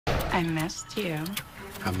I missed you.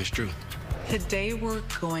 I missed you. Today we're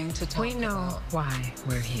going to talk. We know why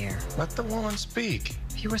we're here. Let the woman speak.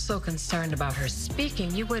 If you were so concerned about her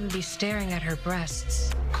speaking, you wouldn't be staring at her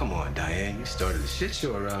breasts. Come on, Diane. You started a shit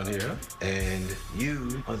show around here, and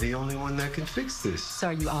you are the only one that can fix this. So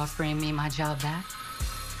are you offering me my job back?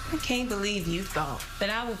 I can't believe you thought that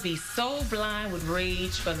I would be so blind with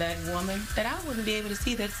rage for that woman that I wouldn't be able to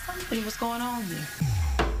see that something was going on here.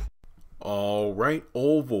 All right,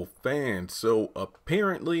 Oval fans. So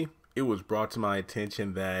apparently it was brought to my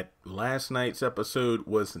attention that last night's episode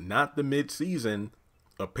was not the mid-season.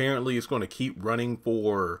 Apparently it's going to keep running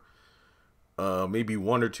for maybe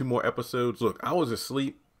 1 or 2 more episodes. Look, I was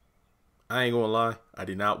asleep. I ain't gonna lie. I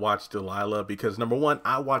did not watch Delilah because, number one,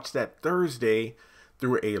 I watched that Thursday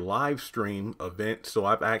through a live stream event. So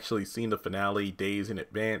I've actually seen the finale days in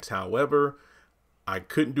advance. However, I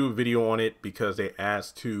couldn't do a video on it because they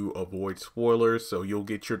asked to avoid spoilers. So you'll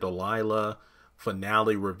get your Delilah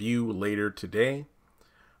finale review later today.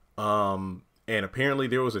 And apparently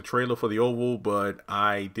there was a trailer for the Oval, but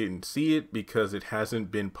I didn't see it because it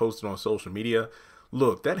hasn't been posted on social media.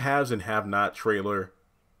 Look, that haves and have not trailer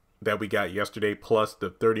that we got yesterday, plus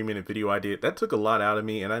the 30-minute video I did, that took a lot out of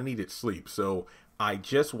me and I needed sleep. So I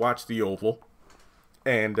just watched the Oval,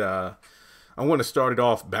 and I want to start it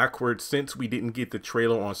off backwards since we didn't get the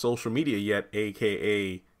trailer on social media yet,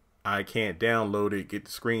 aka I can't download it, get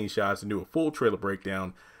the screenshots, and do a full trailer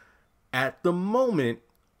breakdown. At the moment,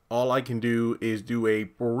 all I can do is do a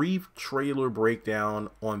brief trailer breakdown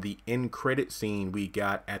on the end credit scene we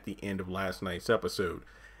got at the end of last night's episode.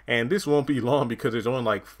 And this won't be long because there's only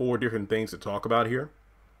like 4 different things to talk about here.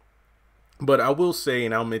 But I will say,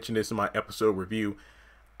 and I'll mention this in my episode review,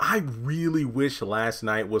 I really wish last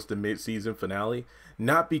night was the mid-season finale.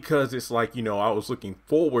 Not because it's like, you know, I was looking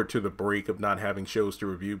forward to the break of not having shows to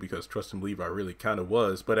review, because trust and believe I really kind of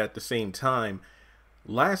was. But at the same time,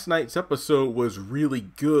 last night's episode was really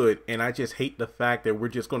good, and I just hate the fact that we're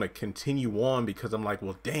just going to continue on because I'm like,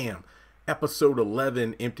 well, damn, episode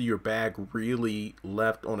 11, Empty Your Bag, really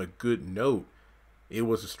left on a good note. It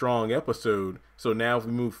was a strong episode. So now if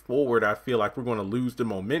we move forward, I feel like we're going to lose the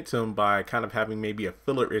momentum by kind of having maybe a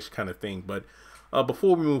filler-ish kind of thing. But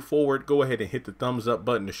before we move forward, go ahead and hit the thumbs up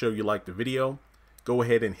button to show you like the video. Go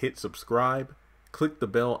ahead and hit subscribe. Click the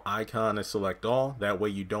bell icon and select all. That way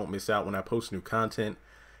you don't miss out when I post new content.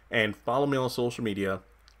 And follow me on social media.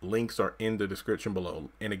 Links are in the description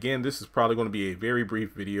below. And again, this is probably going to be a very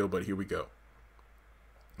brief video, but here we go.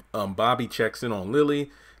 Bobby checks in on Lily.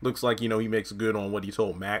 Looks like, you know, he makes good on what he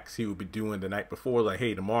told Max he would be doing the night before. Like,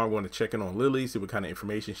 hey, tomorrow I'm going to check in on Lily, see what kind of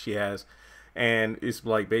information she has. And it's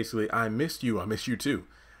like, basically, I missed you. I miss you too.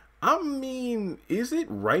 I mean, is it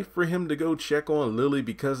right for him to go check on Lily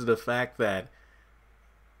because of the fact that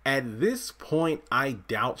at this point, I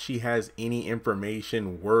doubt she has any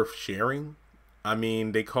information worth sharing? I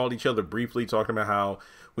mean, they called each other briefly, talking about how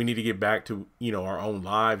we need to get back to, you know, our own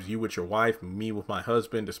lives. You with your wife, me with my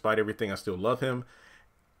husband. Despite everything, I still love him.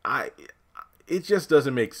 It just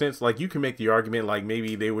doesn't make sense. Like, you can make the argument like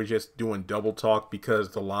maybe they were just doing double talk because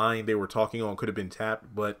the line they were talking on could have been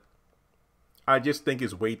tapped. But I just think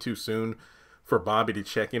it's way too soon for Bobby to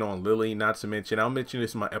check in on Lily. Not to mention, I'll mention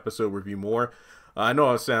this in my episode review more. I know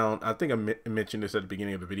I think I mentioned this at the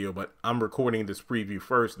beginning of the video, but I'm recording this preview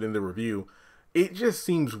first, then the review. It just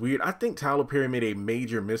seems weird. I think Tyler Perry made a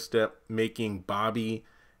major misstep making Bobby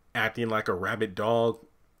acting like a rabid dog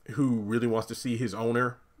who really wants to see his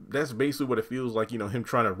owner. That's basically what it feels like, you know, him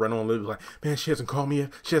trying to run on Lily like, man, she hasn't called me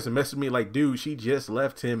yet. She hasn't messaged me. Like, dude, she just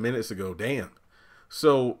left 10 minutes ago. Damn.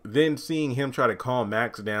 So then seeing him try to calm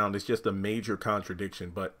Max down is just a major contradiction.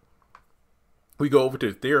 But we go over to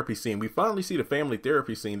the therapy scene. We finally see the family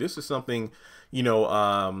therapy scene. This is something, you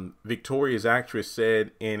know, Victoria's actress said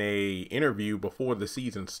in a interview before the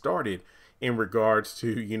season started in regards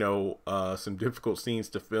to, you know, some difficult scenes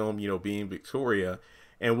to film, you know, being Victoria.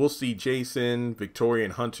 And we'll see Jason, Victoria,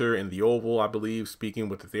 and Hunter in the Oval, I believe, speaking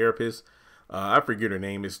with the therapist. I forget her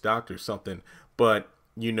name. It's Dr. something. But,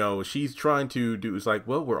 you know, she's trying to do, it's like,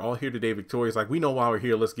 well, we're all here today. Victoria's like, we know why we're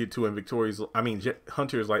here. Let's get to it. And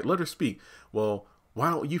Hunter's like, let her speak. Well,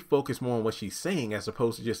 why don't you focus more on what she's saying as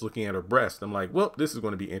opposed to just looking at her breast? I'm like, well, this is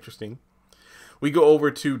going to be interesting. We go over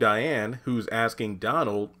to Diane, who's asking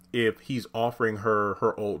Donald if he's offering her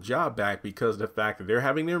her old job back because of the fact that they're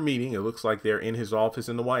having their meeting. It looks like they're in his office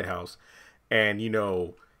in the White House. And, you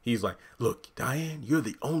know, he's like, look, Diane, you're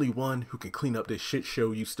the only one who can clean up this shit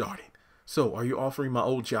show you started. So are you offering my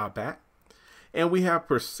old job back? And we have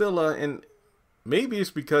Priscilla, and maybe it's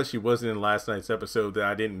because she wasn't in last night's episode that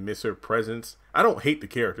I didn't miss her presence. I don't hate the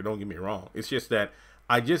character, don't get me wrong. It's just that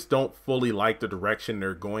I just don't fully like the direction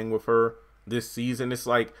they're going with her this season. It's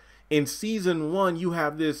like in season 1, you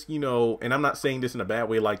have this, you know, and I'm not saying this in a bad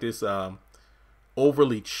way, like this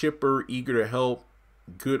overly chipper, eager to help,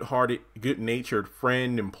 good-hearted, good-natured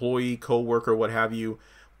friend, employee, co-worker, what have you.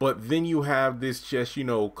 But then you have this just, you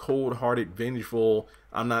know, cold-hearted, vengeful,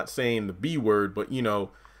 I'm not saying the B word, but, you know,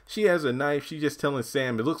 she has a knife. She's just telling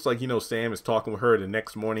Sam, it looks like, you know, Sam is talking with her the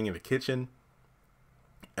next morning in the kitchen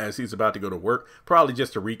as he's about to go to work. Probably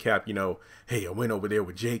just to recap, you know, hey, I went over there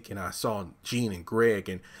with Jake and I saw Gene and Greg.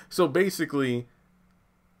 And so basically,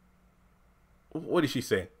 what did she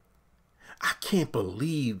say? I can't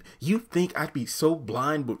believe you think I'd be so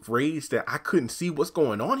blind with rage that I couldn't see what's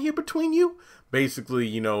going on here between you. Basically,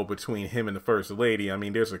 you know, between him and the first lady. I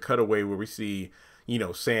mean, there's a cutaway where we see, you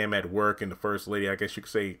know, Sam at work and the first lady, I guess you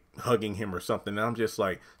could say, hugging him or something. And I'm just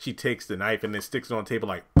like, she takes the knife and then sticks it on the table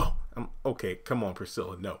like, oh, okay, come on,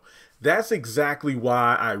 Priscilla. No, that's exactly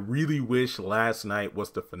why I really wish last night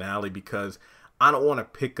was the finale, because I don't want to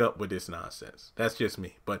pick up with this nonsense. That's just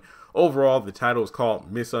me. But overall, the title is called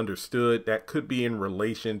Misunderstood. That could be in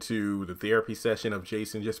relation to the therapy session of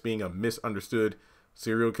Jason just being a misunderstood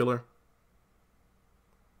serial killer,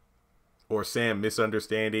 or Sam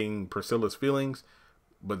misunderstanding Priscilla's feelings.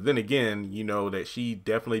 But then again, you know that she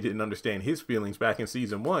definitely didn't understand his feelings back in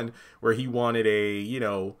season 1, where he wanted a, you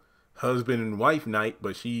know, husband and wife night,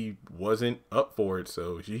 but she wasn't up for it.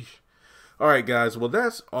 So, sheesh. All right, guys. Well,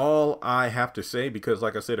 that's all I have to say, because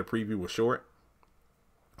like I said, the preview was short.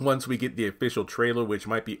 Once we get the official trailer, which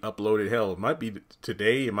might be uploaded, hell, it might be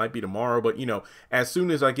today, it might be tomorrow, but you know, as soon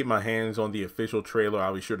as I get my hands on the official trailer,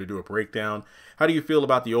 I'll be sure to do a breakdown. How do you feel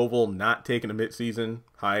about the Oval not taking a mid-season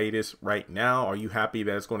hiatus right now? Are you happy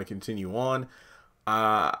that it's going to continue on?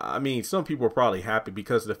 I mean, some people are probably happy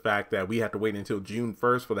because of the fact that we have to wait until June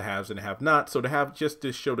 1st for the haves and have-nots. So to have just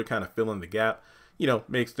this show to kind of fill in the gap, you know,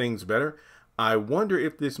 makes things better. I wonder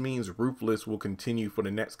if this means Ruthless will continue for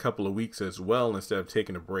the next couple of weeks as well instead of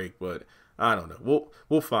taking a break, but I don't know.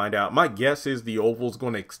 We'll find out. My guess is the Oval's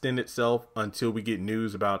going to extend itself until we get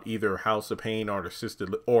news about either House of Pain or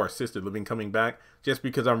Assisted Living coming back, just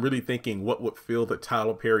because I'm really thinking what would fill the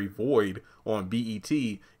Tyler Perry void on BET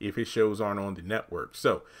if his shows aren't on the network.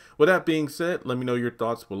 So with that being said, let me know your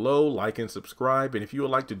thoughts below, like and subscribe, and if you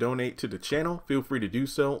would like to donate to the channel, feel free to do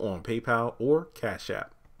so on PayPal or Cash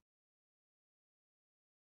App.